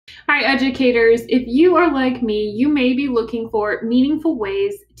Hi, educators. If you are like me, you may be looking for meaningful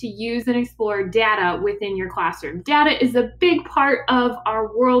ways to use and explore data within your classroom. Data is a big part of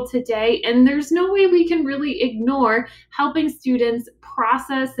our world today, and there's no way we can really ignore helping students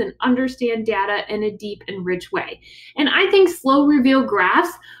process and understand data in a deep and rich way. And I think slow reveal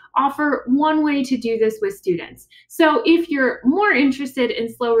graphs offer one way to do this with students. So if you're more interested in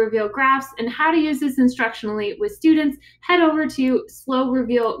slow reveal graphs and how to use this instructionally with students, head over to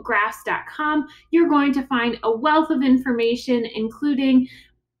slowrevealgraphs.com. You're going to find a wealth of information, including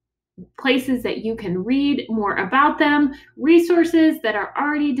places that you can read more about them, resources that are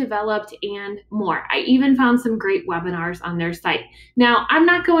already developed, and more. I even found some great webinars on their site. Now, I'm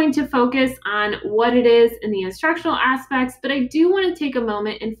not going to focus on what it is in the instructional aspects, but I do want to take a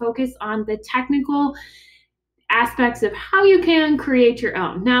moment and focus on the technical aspects of how you can create your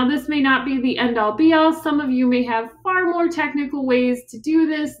own. Now, this may not be the end-all be-all. Some of you may have far more technical ways to do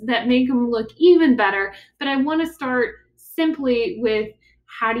this that make them look even better, but I want to start simply with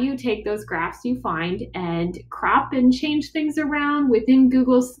how do you take those graphs you find and crop and change things around within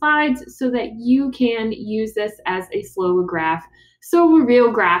Google Slides so that you can use this as a slow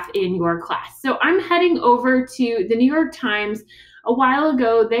reveal graph in your class. So I'm heading over to the New York Times. A while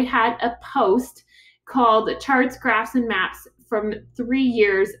ago, they had a post called Charts, Graphs, and Maps from 3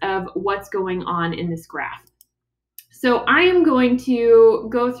 years of what's going on in this graph. So I am going to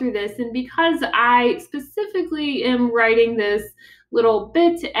go through this, and because I specifically am writing this little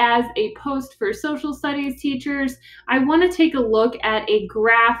bit as a post for social studies teachers, I want to take a look at a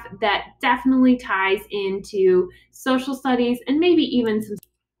graph that definitely ties into social studies and maybe even some,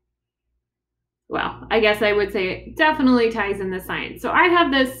 well, I guess I would say it definitely ties in the science. So I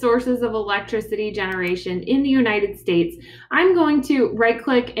have this sources of electricity generation in the United States. I'm going to right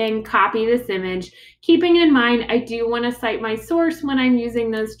click and copy this image, keeping in mind I do want to cite my source when I'm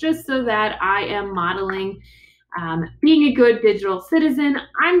using this just so that I am modeling being a good digital citizen.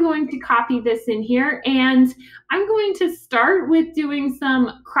 I'm going to copy this in here, and I'm going to start with doing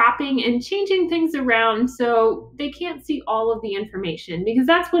some cropping and changing things around so they can't see all of the information, because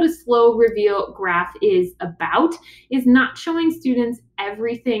that's what a slow reveal graph is about, is not showing students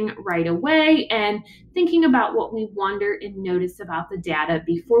everything right away and thinking about what we wonder and notice about the data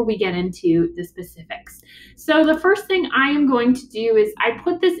before we get into the specifics. So the first thing I am going to do is I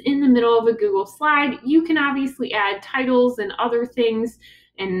put this in the middle of a Google slide. You can obviously add titles and other things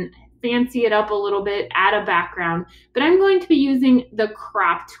and fancy it up a little bit, add a background, but I'm going to be using the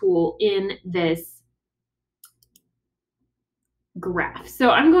crop tool in this graph. So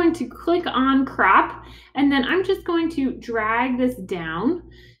I'm going to click on crop, and then I'm just going to drag this down.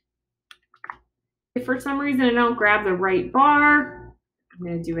 If for some reason I don't grab the right bar, I'm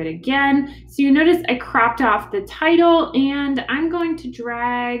going to do it again. So you notice I cropped off the title, and I'm going to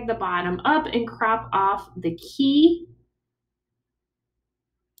drag the bottom up and crop off the key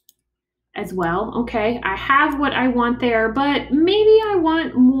as well. Okay, I have what I want there, but maybe I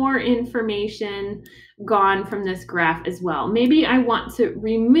want more information gone from this graph as well. Maybe I want to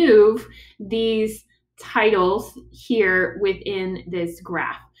remove these titles here within this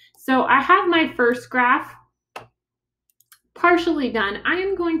graph. So I have my first graph partially done. I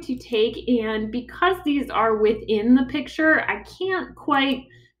am going to take, and because these are within the picture, I can't quite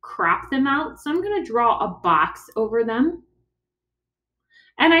crop them out. So I'm going to draw a box over them.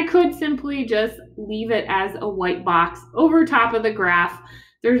 And I could simply just leave it as a white box over top of the graph.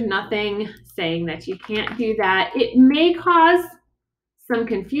 There's nothing saying that you can't do that. It may cause some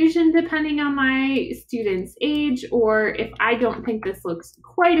confusion depending on my student's age, or if I don't think this looks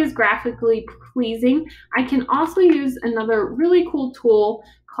quite as graphically pleasing. I can also use another really cool tool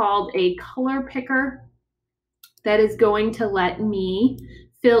called a color picker that is going to let me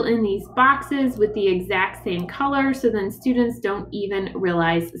fill in these boxes with the exact same color, so then students don't even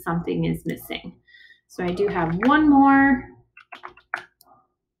realize something is missing. So I do have one more.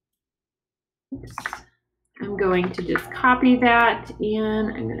 Oops. I'm going to just copy that,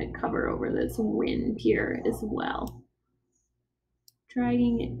 and I'm going to cover over this wind here as well.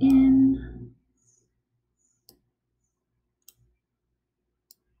 Dragging it in.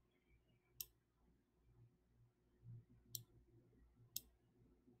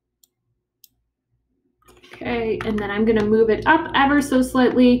 Okay, and then I'm going to move it up ever so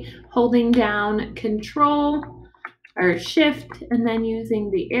slightly, holding down Control or Shift, and then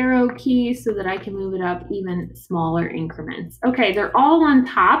using the arrow key so that I can move it up even smaller increments. Okay, they're all on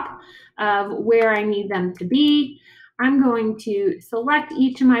top of where I need them to be. I'm going to select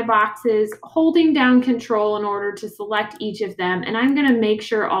each of my boxes, holding down Control in order to select each of them, and I'm going to make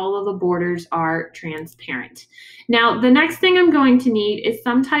sure all of the borders are transparent. Now, the next thing I'm going to need is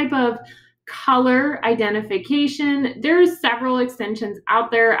some type of color identification. There's several extensions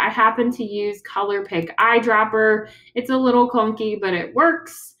out there. I happen to use Color Pick Eyedropper. It's a little clunky, but it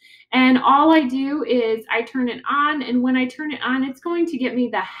works. And all I do is I turn it on, and when I turn it on, it's going to get me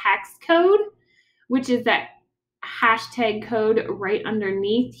the hex code, which is that hashtag code right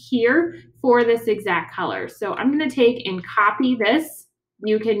underneath here for this exact color. So I'm going to take and copy this.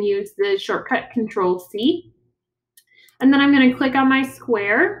 You can use the shortcut Control C. And then I'm going to click on my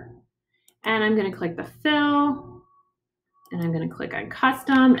square, and I'm going to click the fill, and I'm going to click on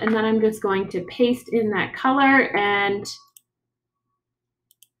custom, and then I'm just going to paste in that color, and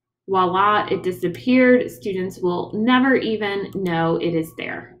voila, it disappeared. Students will never even know it is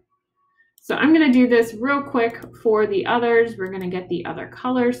there. So I'm going to do this real quick for the others. We're going to get the other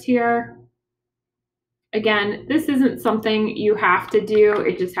colors here. Again, this isn't something you have to do.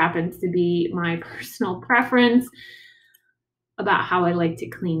 It just happens to be my personal preference about how I like to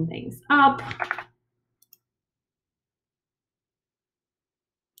clean things up.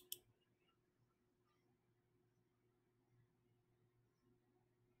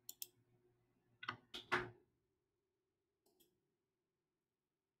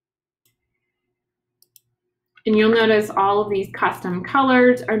 And you'll notice all of these custom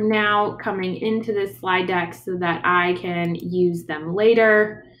colors are now coming into this slide deck so that I can use them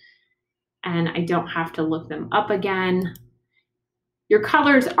later and I don't have to look them up again. Your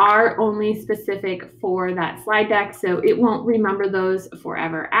colors are only specific for that slide deck, so it won't remember those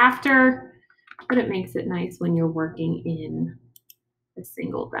forever after, but it makes it nice when you're working in a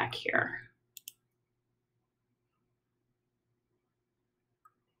single deck here.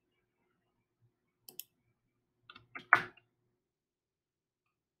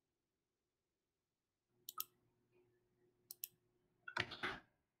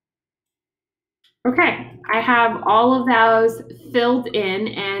 Okay, I have all of those filled in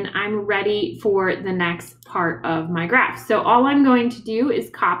and I'm ready for the next part of my graph. So all I'm going to do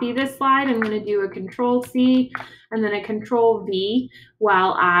is copy this slide. I'm going to do a Control C and then a Control V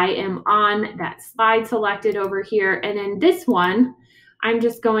while I am on that slide selected over here. And in this one, I'm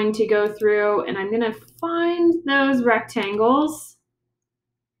just going to go through and I'm going to find those rectangles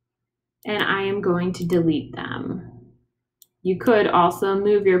and I am going to delete them. You could also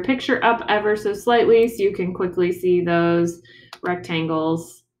move your picture up ever so slightly so you can quickly see those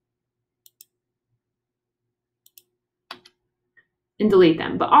rectangles and delete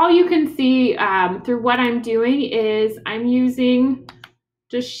them. But all you can see through what I'm doing is I'm using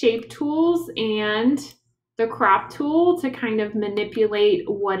just shape tools and the crop tool to kind of manipulate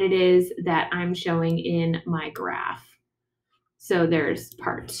what it is that I'm showing in my graph. So there's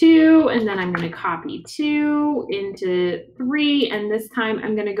part 2, and then I'm going to copy 2 into 3, and this time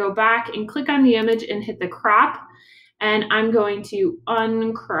I'm going to go back and click on the image and hit the crop, and I'm going to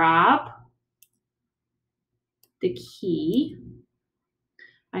uncrop the key.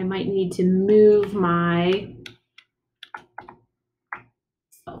 I might need to move my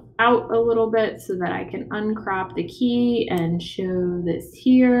out a little bit so that I can uncrop the key and show this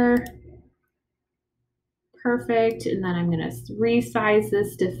here. Perfect, and then I'm going to resize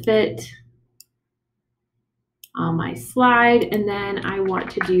this to fit on my slide, and then I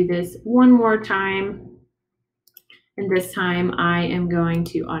want to do this one more time, and this time I am going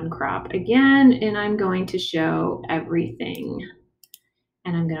to uncrop again, and I'm going to show everything,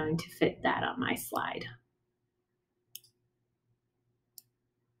 and I'm going to fit that on my slide.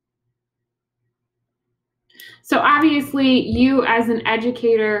 So obviously you as an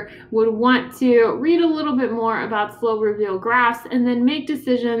educator would want to read a little bit more about slow reveal graphs and then make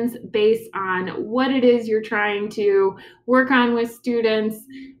decisions based on what it is you're trying to work on with students,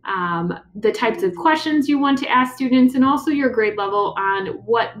 the types of questions you want to ask students, and also your grade level on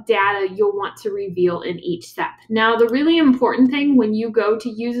what data you'll want to reveal in each step. Now, the really important thing when you go to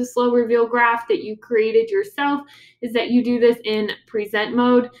use a slow reveal graph that you created yourself is that you do this in present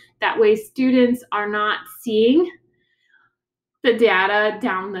mode. That way students are not seeing the data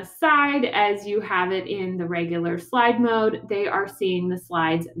down the side as you have it in the regular slide mode. They are seeing the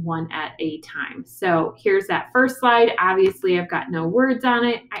slides one at a time. So here's that first slide. Obviously, I've got no words on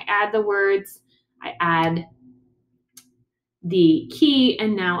it. I add the words, I add the key,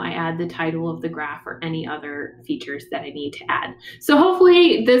 and now I add the title of the graph or any other features that I need to add. So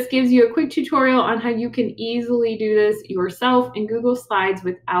hopefully this gives you a quick tutorial on how you can easily do this yourself in Google Slides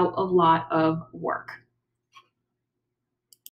without a lot of work.